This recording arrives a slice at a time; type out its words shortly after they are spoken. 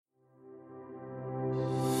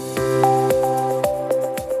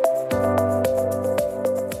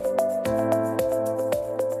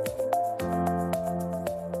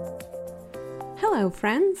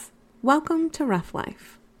Welcome to Rough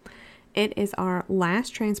Life. It is our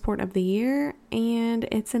last transport of the year, and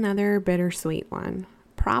it's another bittersweet one.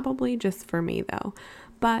 Probably just for me, though.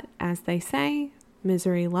 But as they say,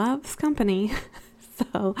 misery loves company.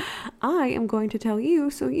 So I am going to tell you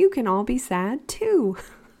so you can all be sad too.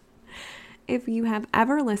 If you have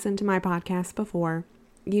ever listened to my podcast before,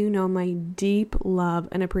 you know my deep love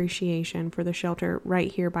and appreciation for the shelter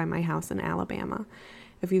right here by my house in Alabama.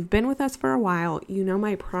 If you've been with us for a while, you know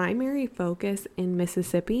my primary focus in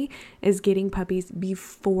Mississippi is getting puppies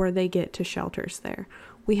before they get to shelters there.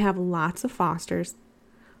 We have lots of fosters.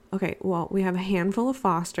 We have a handful of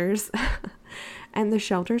fosters, and the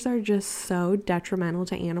shelters are just so detrimental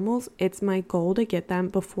to animals. It's my goal to get them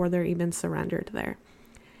before they're even surrendered there.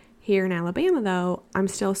 Here in Alabama, though, I'm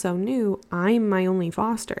still so new, I'm my only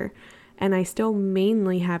foster, and I still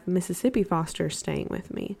mainly have Mississippi fosters staying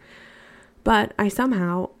with me. But I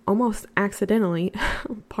somehow, almost accidentally,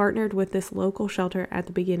 partnered with this local shelter at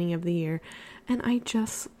the beginning of the year, and I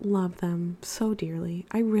just love them so dearly.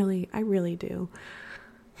 I really do.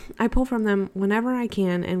 I pull from them whenever I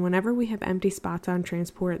can, and whenever we have empty spots on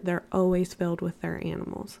transport, they're always filled with their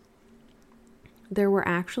animals. There were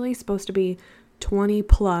actually supposed to be 20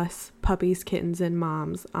 plus puppies, kittens, and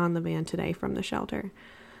moms on the van today from the shelter.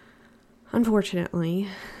 Unfortunately,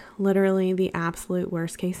 literally the absolute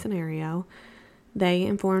worst case scenario, they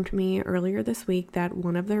informed me earlier this week that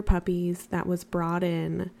one of their puppies that was brought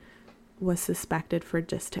in was suspected for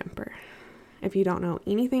distemper. If you don't know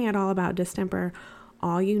anything at all about distemper,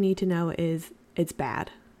 all you need to know is it's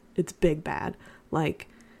bad. It's big bad. Like,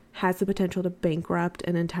 has the potential to bankrupt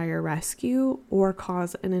an entire rescue or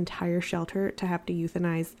cause an entire shelter to have to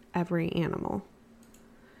euthanize every animal.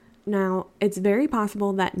 Now, it's very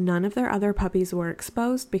possible that none of their other puppies were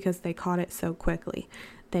exposed because they caught it so quickly.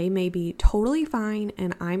 They may be totally fine,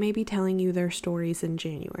 and I may be telling you their stories in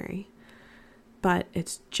January. But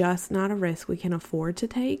it's just not a risk we can afford to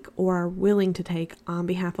take or are willing to take on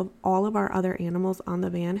behalf of all of our other animals on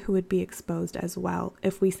the van who would be exposed as well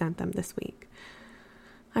if we sent them this week.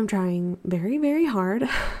 I'm trying very, very hard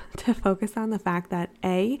to focus on the fact that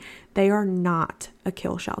A, they are not a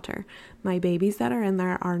kill shelter. My babies that are in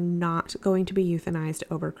there are not going to be euthanized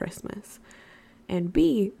over Christmas. And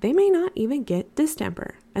B, they may not even get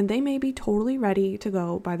distemper, and they may be totally ready to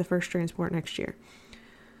go by the first transport next year.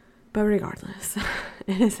 But regardless,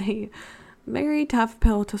 it is a very tough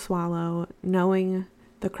pill to swallow, knowing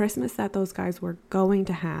the Christmas that those guys were going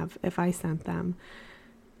to have if I sent them,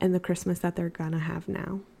 and the Christmas that they're gonna have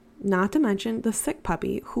now. Not to mention the sick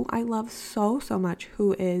puppy, who I love so much,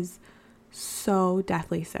 who is so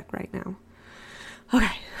deathly sick right now.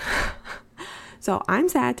 Okay, so I'm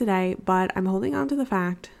sad today, but I'm holding on to the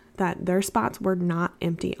fact that their spots were not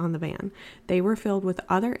empty on the van. They were filled with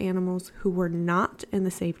other animals who were not in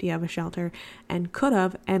the safety of a shelter and could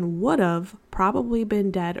have and would have probably been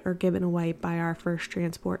dead or given away by our first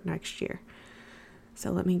transport next year. So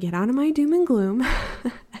let me get out of my doom and gloom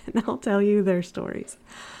and I'll tell you their stories.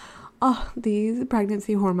 Oh, these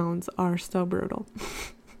pregnancy hormones are so brutal.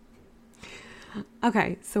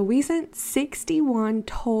 Okay, so we sent 61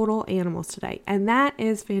 total animals today, and that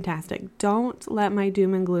is fantastic. Don't let my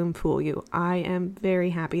doom and gloom fool you. I am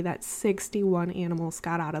very happy that 61 animals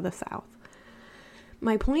got out of the South.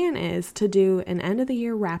 My plan is to do an end of the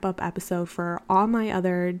year wrap up episode for all my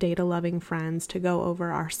other data loving friends to go over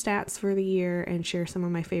our stats for the year and share some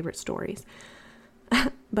of my favorite stories.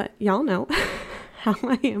 But y'all know how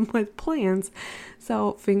I am with plans,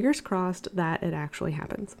 so fingers crossed that it actually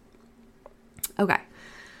happens. Okay,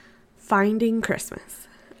 finding Christmas.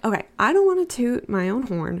 Okay, I don't want to toot my own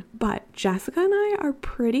horn, but Jessica and I are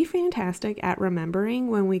pretty fantastic at remembering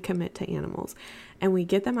when we commit to animals, and we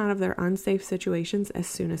get them out of their unsafe situations as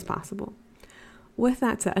soon as possible. With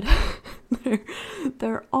that said,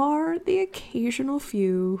 there are the occasional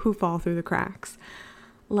few who fall through the cracks,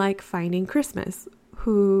 like Finding Christmas,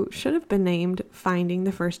 who should have been named Finding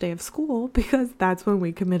the First Day of School because that's when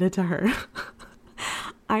we committed to her.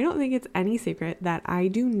 I don't think it's any secret that I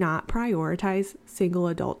do not prioritize single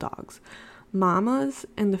adult dogs. Mamas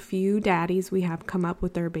and the few daddies we have come up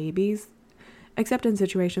with their babies, except in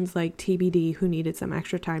situations like TBD, who needed some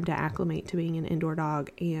extra time to acclimate to being an indoor dog,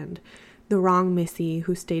 and the wrong Missy,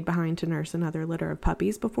 who stayed behind to nurse another litter of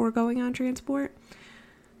puppies before going on transport.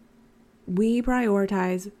 We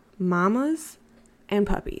prioritize mamas and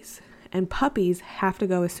puppies have to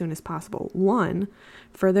go as soon as possible. One,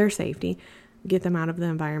 for their safety, get them out of the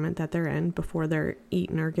environment that they're in before they're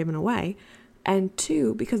eaten or given away. And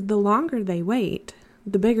two, because the longer they wait,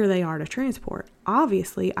 the bigger they are to transport.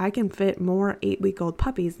 Obviously, I can fit more 8-week-old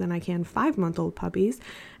puppies than I can 5-month-old puppies,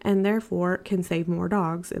 and therefore can save more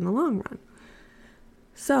dogs in the long run.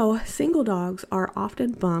 So single dogs are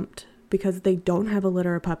often bumped because they don't have a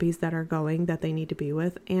litter of puppies that are going that they need to be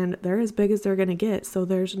with, and they're as big as they're going to get, so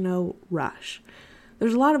there's no rush.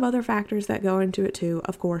 There's a lot of other factors that go into it too.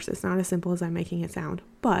 Of course, it's not as simple as I'm making it sound,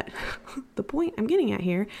 but the point I'm getting at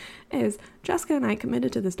here is Jessica and I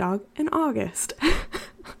committed to this dog in August.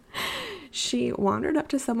 She wandered up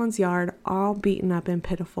to someone's yard all beaten up and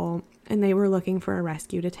pitiful, and they were looking for a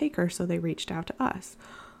rescue to take her, so they reached out to us.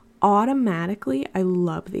 Automatically, I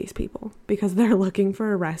love these people because they're looking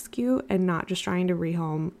for a rescue and not just trying to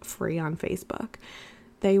rehome free on Facebook.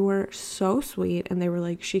 They were so sweet, and they were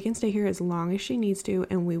like, she can stay here as long as she needs to,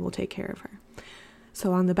 and we will take care of her.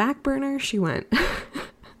 So on the back burner, she went.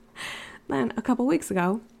 Then a couple weeks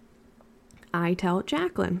ago, I tell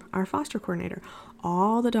Jacqueline, our foster coordinator,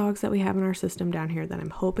 all the dogs that we have in our system down here that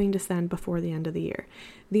I'm hoping to send before the end of the year.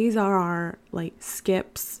 These are our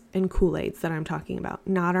Skips and Kool-Aids that I'm talking about,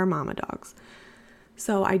 not our mama dogs.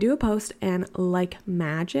 So I do a post, and like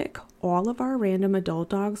magic, all of our random adult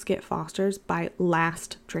dogs get fosters by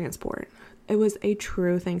last transport. It was a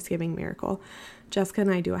true Thanksgiving miracle. Jessica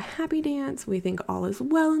and I do a happy dance. We think all is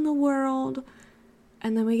well in the world.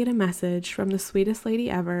 And then we get a message from the sweetest lady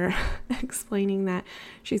ever explaining that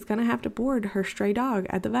she's going to have to board her stray dog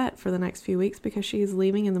at the vet for the next few weeks because she's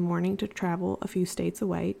leaving in the morning to travel a few states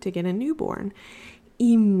away to get a newborn.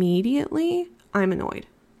 Immediately, I'm annoyed.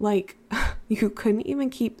 You couldn't even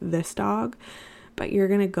keep this dog, but you're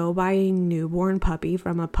going to go buy a newborn puppy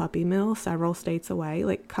from a puppy mill several states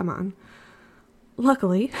away. Come on.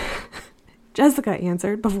 Luckily, Jessica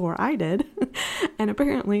answered before I did, and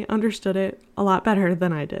apparently understood it a lot better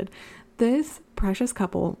than I did. This precious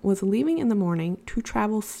couple was leaving in the morning to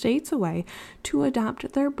travel states away to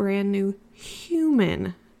adopt their brand new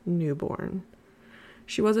human newborn.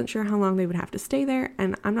 She wasn't sure how long they would have to stay there,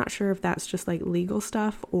 and I'm not sure if that's just legal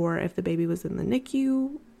stuff or if the baby was in the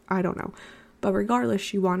NICU. I don't know. But regardless,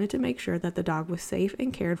 she wanted to make sure that the dog was safe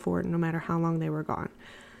and cared for no matter how long they were gone.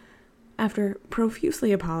 After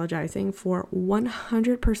profusely apologizing for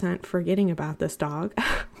 100% forgetting about this dog,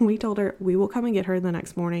 we told her we will come and get her the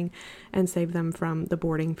next morning and save them from the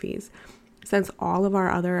boarding fees. Since all of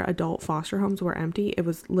our other adult foster homes were empty, it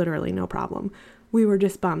was literally no problem. We were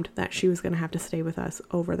just bummed that she was going to have to stay with us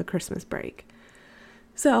over the Christmas break.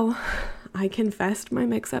 So I confessed my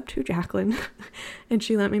mix-up to Jacqueline, and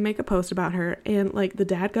she let me make a post about her. And the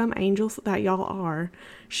dadgum angels that y'all are,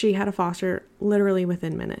 she had a foster literally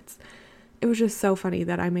within minutes. It was just so funny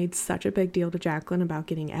that I made such a big deal to Jacqueline about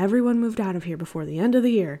getting everyone moved out of here before the end of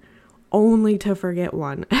the year, only to forget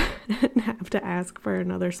one and have to ask for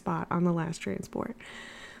another spot on the last transport.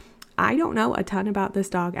 I don't know a ton about this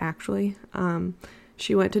dog, actually.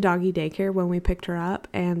 She went to doggy daycare when we picked her up,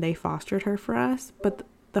 and they fostered her for us. But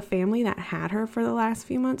the family that had her for the last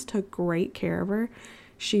few months took great care of her.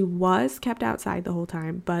 She was kept outside the whole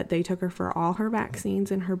time, but they took her for all her vaccines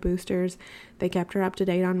and her boosters. They kept her up to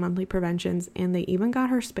date on monthly preventions, and they even got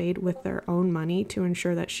her spayed with their own money to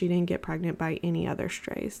ensure that she didn't get pregnant by any other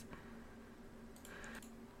strays.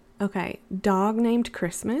 Okay, dog named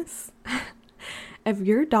Christmas. If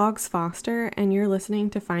your dog's foster and you're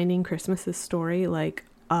listening to Finding Christmas's story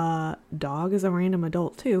dog is a random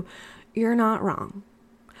adult too, you're not wrong.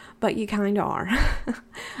 But you kind of are.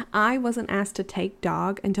 I wasn't asked to take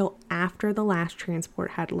dog until after the last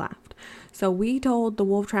transport had left. So we told the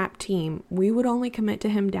Wolf Trap team we would only commit to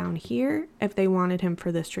him down here if they wanted him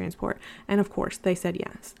for this transport. And of course, they said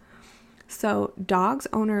yes. So dog's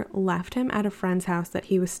owner left him at a friend's house that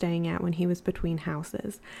he was staying at when he was between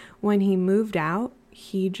houses. When he moved out,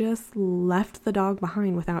 he just left the dog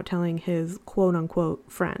behind without telling his quote-unquote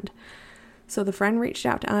friend. So the friend reached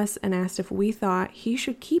out to us and asked if we thought he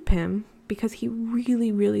should keep him because he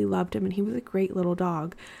really, really loved him and he was a great little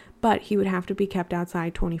dog, but he would have to be kept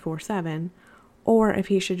outside 24/7, or if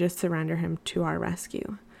he should just surrender him to our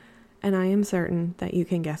rescue. And I am certain that you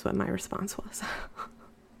can guess what my response was.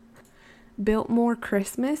 Biltmore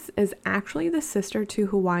Christmas is actually the sister to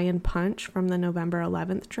Hawaiian Punch from the November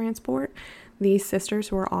 11th transport. These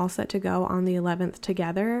sisters were all set to go on the 11th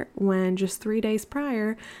together when just 3 days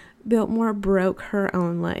prior, Biltmore broke her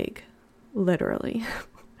own leg. Literally.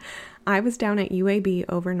 I was down at UAB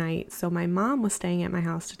overnight, so my mom was staying at my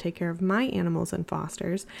house to take care of my animals and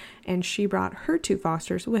fosters, and she brought her 2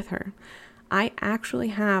 fosters with her. I actually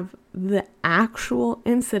have the actual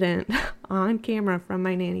incident on camera from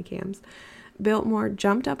my nanny cams. Biltmore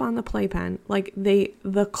jumped up on the playpen,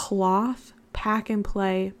 the cloth pack and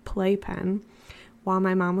play playpen, while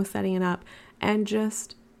my mom was setting it up, and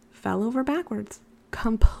just fell over backwards,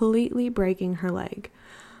 completely breaking her leg.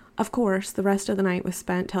 Of course, the rest of the night was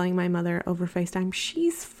spent telling my mother over FaceTime,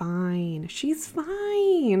 she's fine. She's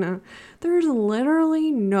fine. There's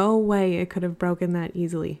literally no way it could have broken that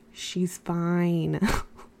easily. She's fine.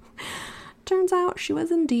 Turns out she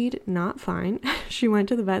was indeed not fine. She went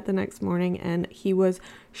to the vet the next morning and he was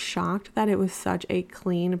shocked that it was such a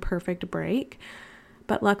clean, perfect break.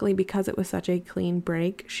 But luckily, because it was such a clean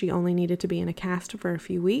break, she only needed to be in a cast for a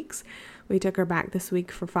few weeks. We took her back this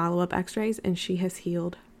week for follow-up x-rays and she has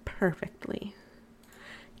healed perfectly.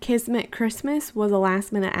 Kismet Christmas was a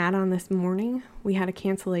last-minute add-on this morning. We had a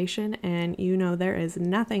cancellation, and you know there is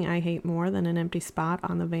nothing I hate more than an empty spot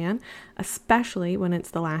on the van, especially when it's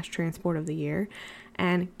the last transport of the year.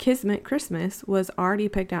 And Kismet Christmas was already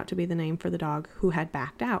picked out to be the name for the dog who had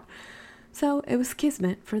backed out. So it was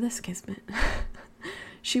Kismet for this Kismet.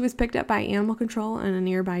 She was picked up by animal control in a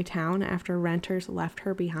nearby town after renters left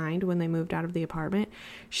her behind when they moved out of the apartment.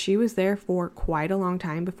 She was there for quite a long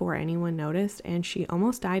time before anyone noticed, and she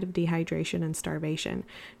almost died of dehydration and starvation.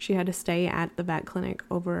 She had to stay at the vet clinic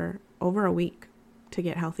over a week to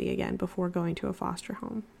get healthy again before going to a foster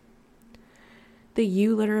home. The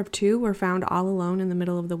ewe litter of 2 were found all alone in the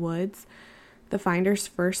middle of the woods. The finders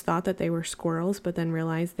first thought that they were squirrels, but then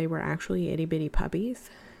realized they were actually itty-bitty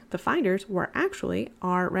puppies. The finders were actually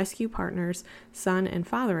our rescue partner's son and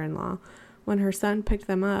father-in-law. When her son picked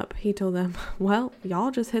them up, he told them, well,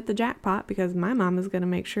 y'all just hit the jackpot because my mom is going to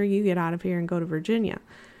make sure you get out of here and go to Virginia.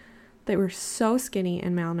 They were so skinny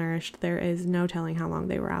and malnourished, there is no telling how long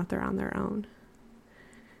they were out there on their own.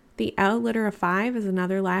 The L litter of 5 is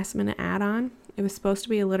another last-minute add-on. It was supposed to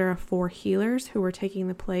be a litter of 4 healers who were taking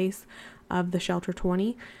the place of the Shelter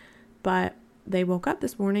 20, but they woke up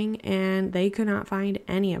this morning and they could not find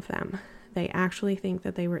any of them. They actually think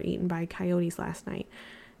that they were eaten by coyotes last night.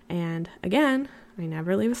 And again, I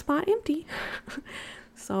never leave a spot empty.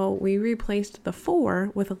 So we replaced the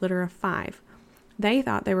 4 with a litter of 5. They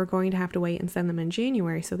thought they were going to have to wait and send them in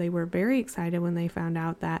January, so they were very excited when they found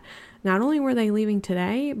out that not only were they leaving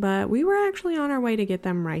today, but we were actually on our way to get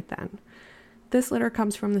them right then. This litter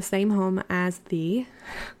comes from the same home as the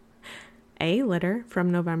A litter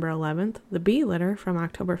from November 11th, the B litter from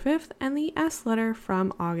October 5th, and the S litter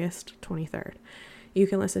from August 23rd. You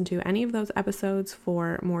can listen to any of those episodes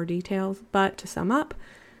for more details, but to sum up,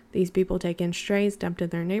 these people take in strays dumped in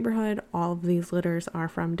their neighborhood. All of these litters are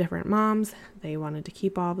from different moms. They wanted to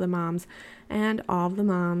keep all of the moms, and all of the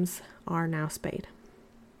moms are now spayed.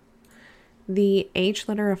 The H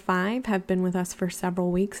litter of 5 have been with us for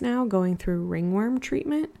several weeks now, going through ringworm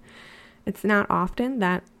treatment. It's not often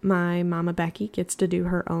that my Mama Becky gets to do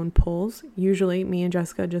her own pulls. Usually me and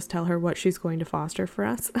Jessica just tell her what she's going to foster for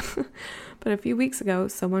us. But a few weeks ago,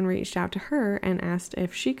 someone reached out to her and asked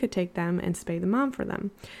if she could take them and spay the mom for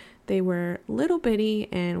them. They were little bitty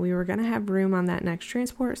and we were going to have room on that next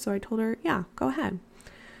transport, so I told her, yeah, go ahead.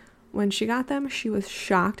 When she got them, she was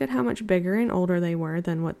shocked at how much bigger and older they were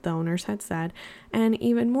than what the owners had said, and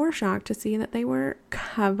even more shocked to see that they were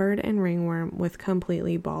covered in ringworm with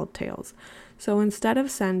completely bald tails. So instead of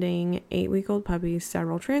sending 8-week-old puppies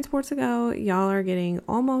several transports ago, y'all are getting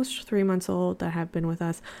almost 3 months old that have been with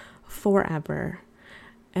us forever.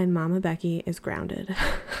 And Mama Becky is grounded.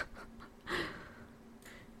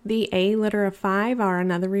 The A litter of 5 are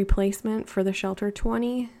another replacement for the Shelter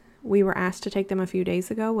 20. We were asked to take them a few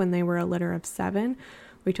days ago when they were a litter of 7.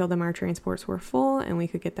 We told them our transports were full and we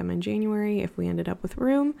could get them in January if we ended up with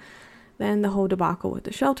room. Then the whole debacle with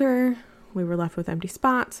the shelter, we were left with empty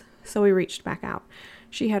spots, so we reached back out.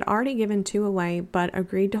 She had already given 2 away, but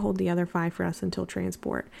agreed to hold the other 5 for us until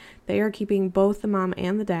transport. They are keeping both the mom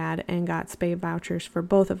and the dad and got spay vouchers for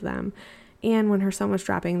both of them. And when her son was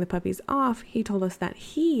dropping the puppies off, he told us that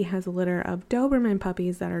he has a litter of Doberman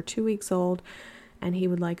puppies that are 2 weeks old, and he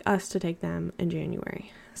would like us to take them in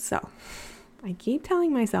January. So I keep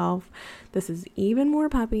telling myself this is even more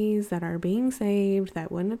puppies that are being saved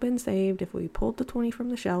that wouldn't have been saved if we pulled the 20 from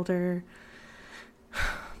the shelter.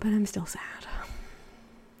 But I'm still sad.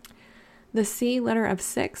 The C litter of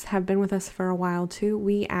 6 have been with us for a while too.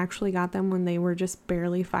 We actually got them when they were just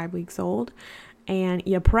barely 5 weeks old. And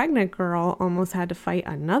a pregnant girl almost had to fight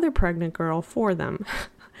another pregnant girl for them.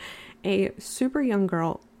 A super young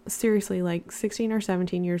girl, seriously like 16 or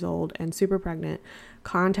 17 years old and super pregnant,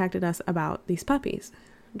 contacted us about these puppies.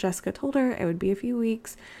 Jessica told her it would be a few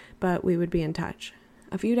weeks, but we would be in touch.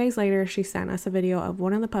 A few days later, she sent us a video of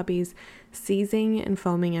one of the puppies seizing and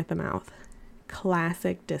foaming at the mouth.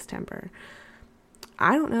 Classic distemper.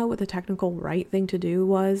 I don't know what the technical right thing to do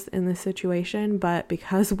was in this situation, but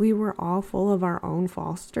because we were all full of our own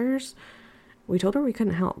fosters, we told her we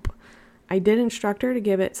couldn't help. I did instruct her to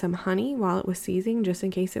give it some honey while it was seizing, just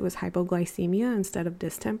in case it was hypoglycemia instead of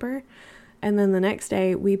distemper. And then the next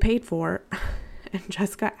day we paid for it, and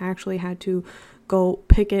Jessica actually had to go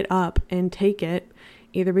pick it up and take it,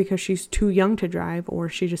 either because she's too young to drive or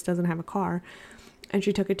she just doesn't have a car. And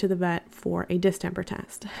she took it to the vet for a distemper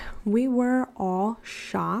test. We were all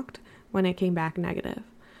shocked when it came back negative.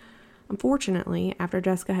 Unfortunately, after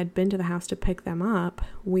Jessica had been to the house to pick them up,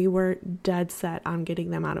 we were dead set on getting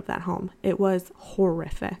them out of that home. It was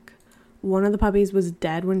horrific. One of the puppies was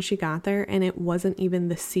dead when she got there, and it wasn't even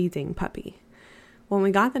the seizing puppy. When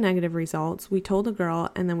we got the negative results, we told the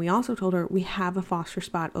girl, and then we also told her we have a foster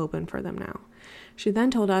spot open for them now. She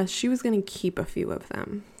then told us she was going to keep a few of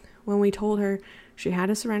them. When we told her she had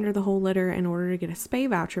to surrender the whole litter in order to get a spay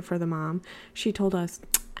voucher for the mom, she told us,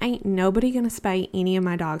 "Ain't nobody going to spay any of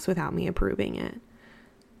my dogs without me approving it."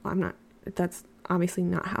 Well, that's obviously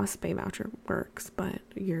not how a spay voucher works, but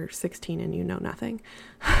you're 16 and you know nothing.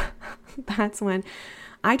 That's when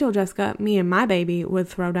I told Jessica me and my baby would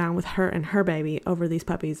throw down with her and her baby over these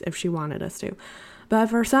puppies if she wanted us to.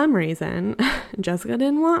 But for some reason, Jessica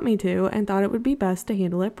didn't want me to and thought it would be best to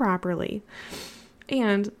handle it properly.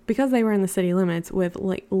 And because they were in the city limits with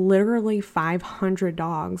like literally 500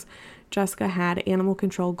 dogs, Jessica had animal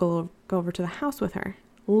control go over to the house with her.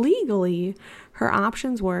 Legally, her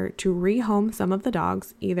options were to rehome some of the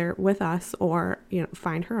dogs, either with us or,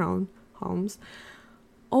 find her own homes,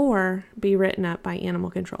 or be written up by animal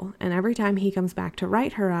control. And every time he comes back to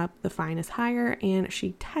write her up, the fine is higher, and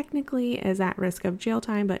she technically is at risk of jail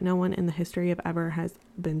time, but no one in the history of ever has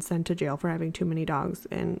been sent to jail for having too many dogs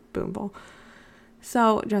in Boonville.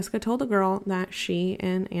 So Jessica told the girl that she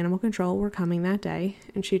and animal control were coming that day,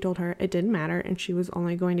 and she told her it didn't matter and she was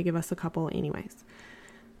only going to give us a couple anyways.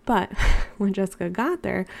 But when Jessica got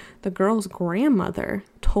there, the girl's grandmother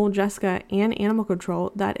told Jessica and animal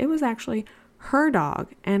control that it was actually her dog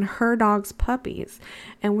and her dog's puppies,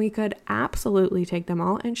 and we could absolutely take them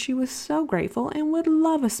all, and she was so grateful and would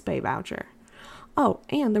love a spay voucher. Oh,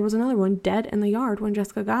 and there was another one dead in the yard when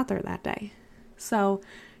Jessica got there that day. So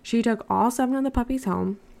she took all 7 of the puppies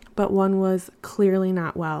home, but one was clearly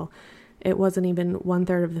not well. It wasn't even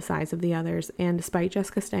 1/3 of the size of the others, and despite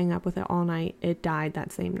Jessica staying up with it all night, it died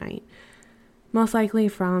that same night. Most likely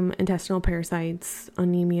from intestinal parasites,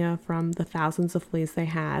 anemia from the thousands of fleas they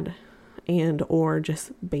had, and or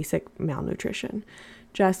just basic malnutrition.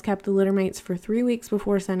 Jess kept the litter mates for 3 weeks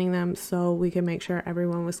before sending them so we could make sure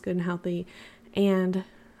everyone was good and healthy. And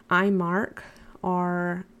I mark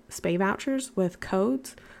our spay vouchers with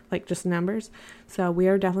codes, like just numbers. So we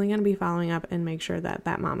are definitely going to be following up and make sure that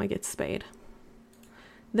that mama gets spayed.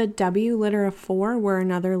 The W litter of 4 were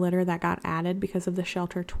another litter that got added because of the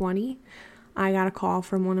shelter 20. I got a call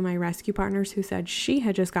from one of my rescue partners who said she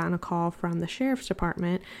had just gotten a call from the sheriff's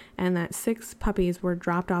department and that 6 puppies were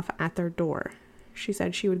dropped off at their door. She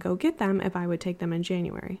said she would go get them if I would take them in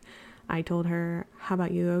January. I told her, how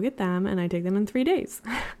about you go get them and I take them in 3 days?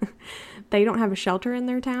 They don't have a shelter in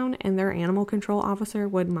their town, and their animal control officer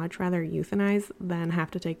would much rather euthanize than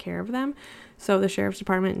have to take care of them. So the sheriff's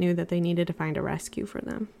department knew that they needed to find a rescue for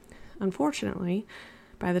them. Unfortunately,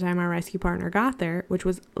 by the time our rescue partner got there, which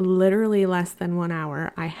was literally less than 1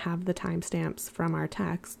 hour, I have the timestamps from our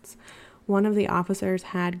texts, one of the officers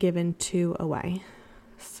had given 2 away.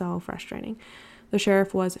 So frustrating. The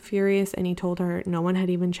sheriff was furious, and he told her no one had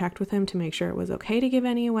even checked with him to make sure it was okay to give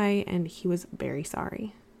any away, and he was very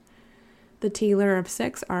sorry. The T litter of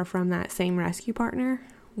 6 are from that same rescue partner.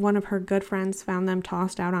 One of her good friends found them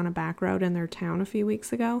tossed out on a back road in their town a few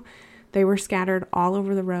weeks ago. They were scattered all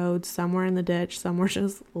over the road, some were in the ditch, some were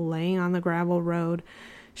just laying on the gravel road.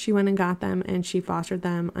 She went and got them, and she fostered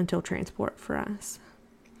them until transport for us.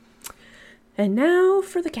 And now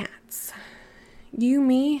for the cats. You,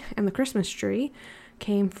 Me, and the Christmas tree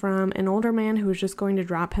came from an older man who was just going to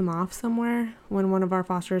drop him off somewhere when one of our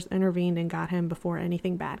fosters intervened and got him before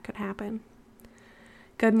anything bad could happen.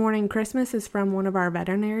 Good Morning Christmas is from one of our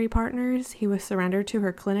veterinary partners. He was surrendered to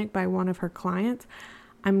her clinic by one of her clients.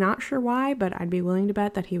 I'm not sure why, but I'd be willing to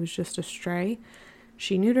bet that he was just a stray.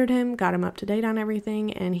 She neutered him, got him up to date on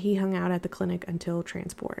everything, and he hung out at the clinic until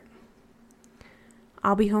transport.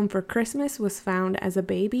 I'll Be Home for Christmas was found as a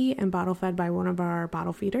baby and bottle fed by one of our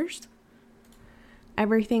bottle feeders.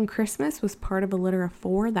 Everything Christmas was part of a litter of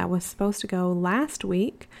 4 that was supposed to go last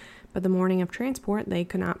week, but the morning of transport, they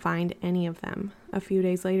could not find any of them. A few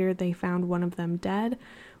days later, they found one of them dead.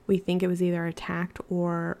 We think it was either attacked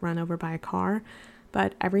or run over by a car,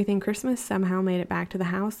 but Everything Christmas somehow made it back to the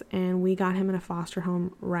house, and we got him in a foster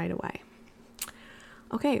home right away.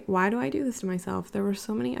 Okay, why do I do this to myself? There were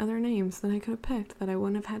so many other names that I could have picked that I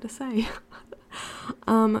wouldn't have had to say.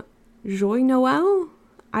 Joy Noel?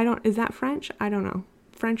 Is that French? I don't know.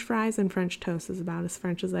 French fries and French toast is about as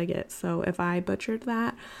French as I get. So if I butchered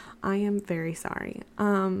that, I am very sorry.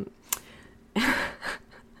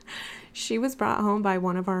 She was brought home by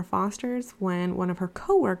one of our fosters when one of her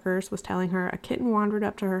coworkers was telling her a kitten wandered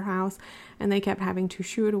up to her house and they kept having to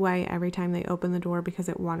shoo it away every time they opened the door because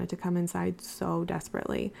it wanted to come inside so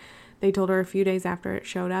desperately. They told her a few days after it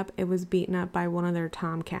showed up, it was beaten up by one of their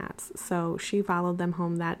tomcats. So she followed them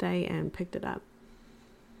home that day and picked it up.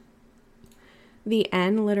 The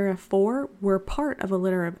N litter of 4 were part of a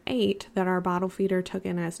litter of 8 that our bottle feeder took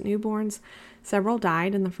in as newborns. Several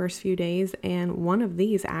died in the first few days, and one of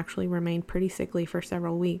these actually remained pretty sickly for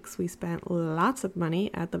several weeks. We spent lots of money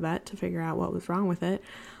at the vet to figure out what was wrong with it.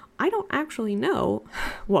 I don't actually know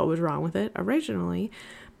what was wrong with it originally,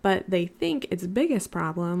 but they think its biggest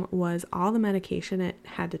problem was all the medication it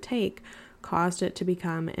had to take caused it to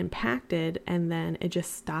become impacted, and then it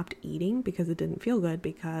just stopped eating because it didn't feel good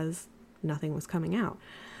because nothing was coming out.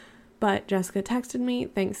 But Jessica texted me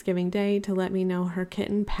Thanksgiving Day to let me know her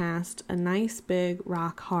kitten passed a nice big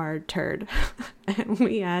rock hard turd and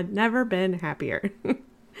we had never been happier.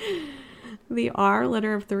 The R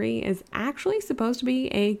litter of 3 is actually supposed to be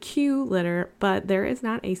a Q litter, but there is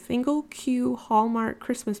not a single Q Hallmark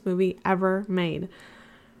Christmas movie ever made.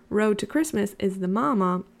 Road to Christmas is the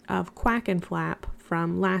mama of Quack and Flap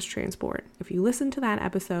from Last Transport. If you listen to that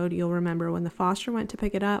episode, you'll remember when the foster went to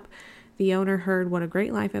pick it up, the owner heard what a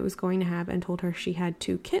great life it was going to have and told her she had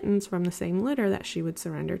 2 kittens from the same litter that she would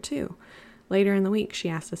surrender to. Later in the week, she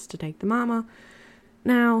asked us to take the mama.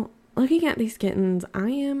 Now, looking at these kittens,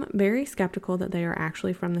 I am very skeptical that they are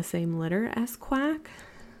actually from the same litter as Quack,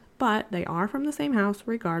 but they are from the same house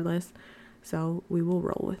regardless, so we will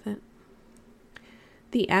roll with it.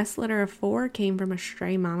 The S litter of 4 came from a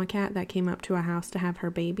stray mama cat that came up to a house to have her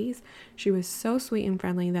babies. She was so sweet and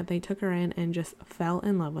friendly that they took her in and just fell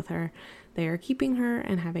in love with her. They are keeping her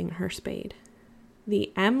and having her spayed.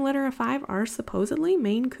 The M litter of 5 are supposedly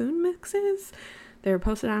Maine Coon mixes. They're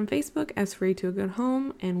posted on Facebook as free to a good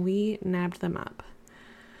home, and we nabbed them up.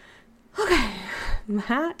 Okay,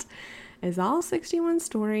 that is all 61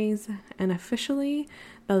 stories and officially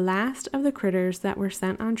the last of the critters that were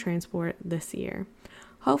sent on transport this year.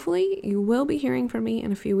 Hopefully, you will be hearing from me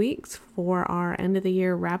in a few weeks for our end of the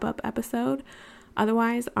year wrap-up episode.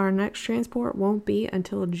 Otherwise, our next transport won't be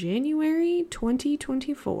until January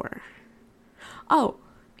 2024. Oh,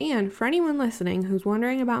 and for anyone listening who's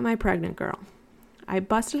wondering about my pregnant girl, I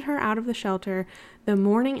busted her out of the shelter the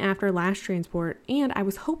morning after last transport, and I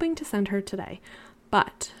was hoping to send her today.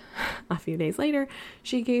 But a few days later,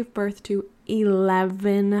 she gave birth to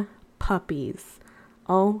 11 puppies.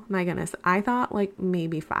 Oh my goodness. I thought like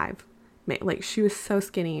maybe 5. Like she was so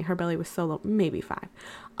skinny. Her belly was so low. Maybe 5.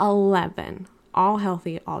 11. All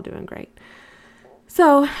healthy, all doing great.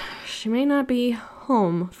 So she may not be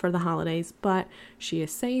home for the holidays, but she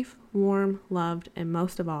is safe, warm, loved, and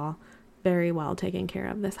most of all, very well taken care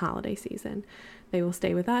of this holiday season. They will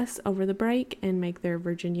stay with us over the break and make their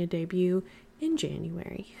Virginia debut in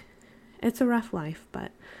January. It's a rough life,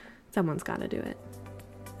 but someone's got to do it.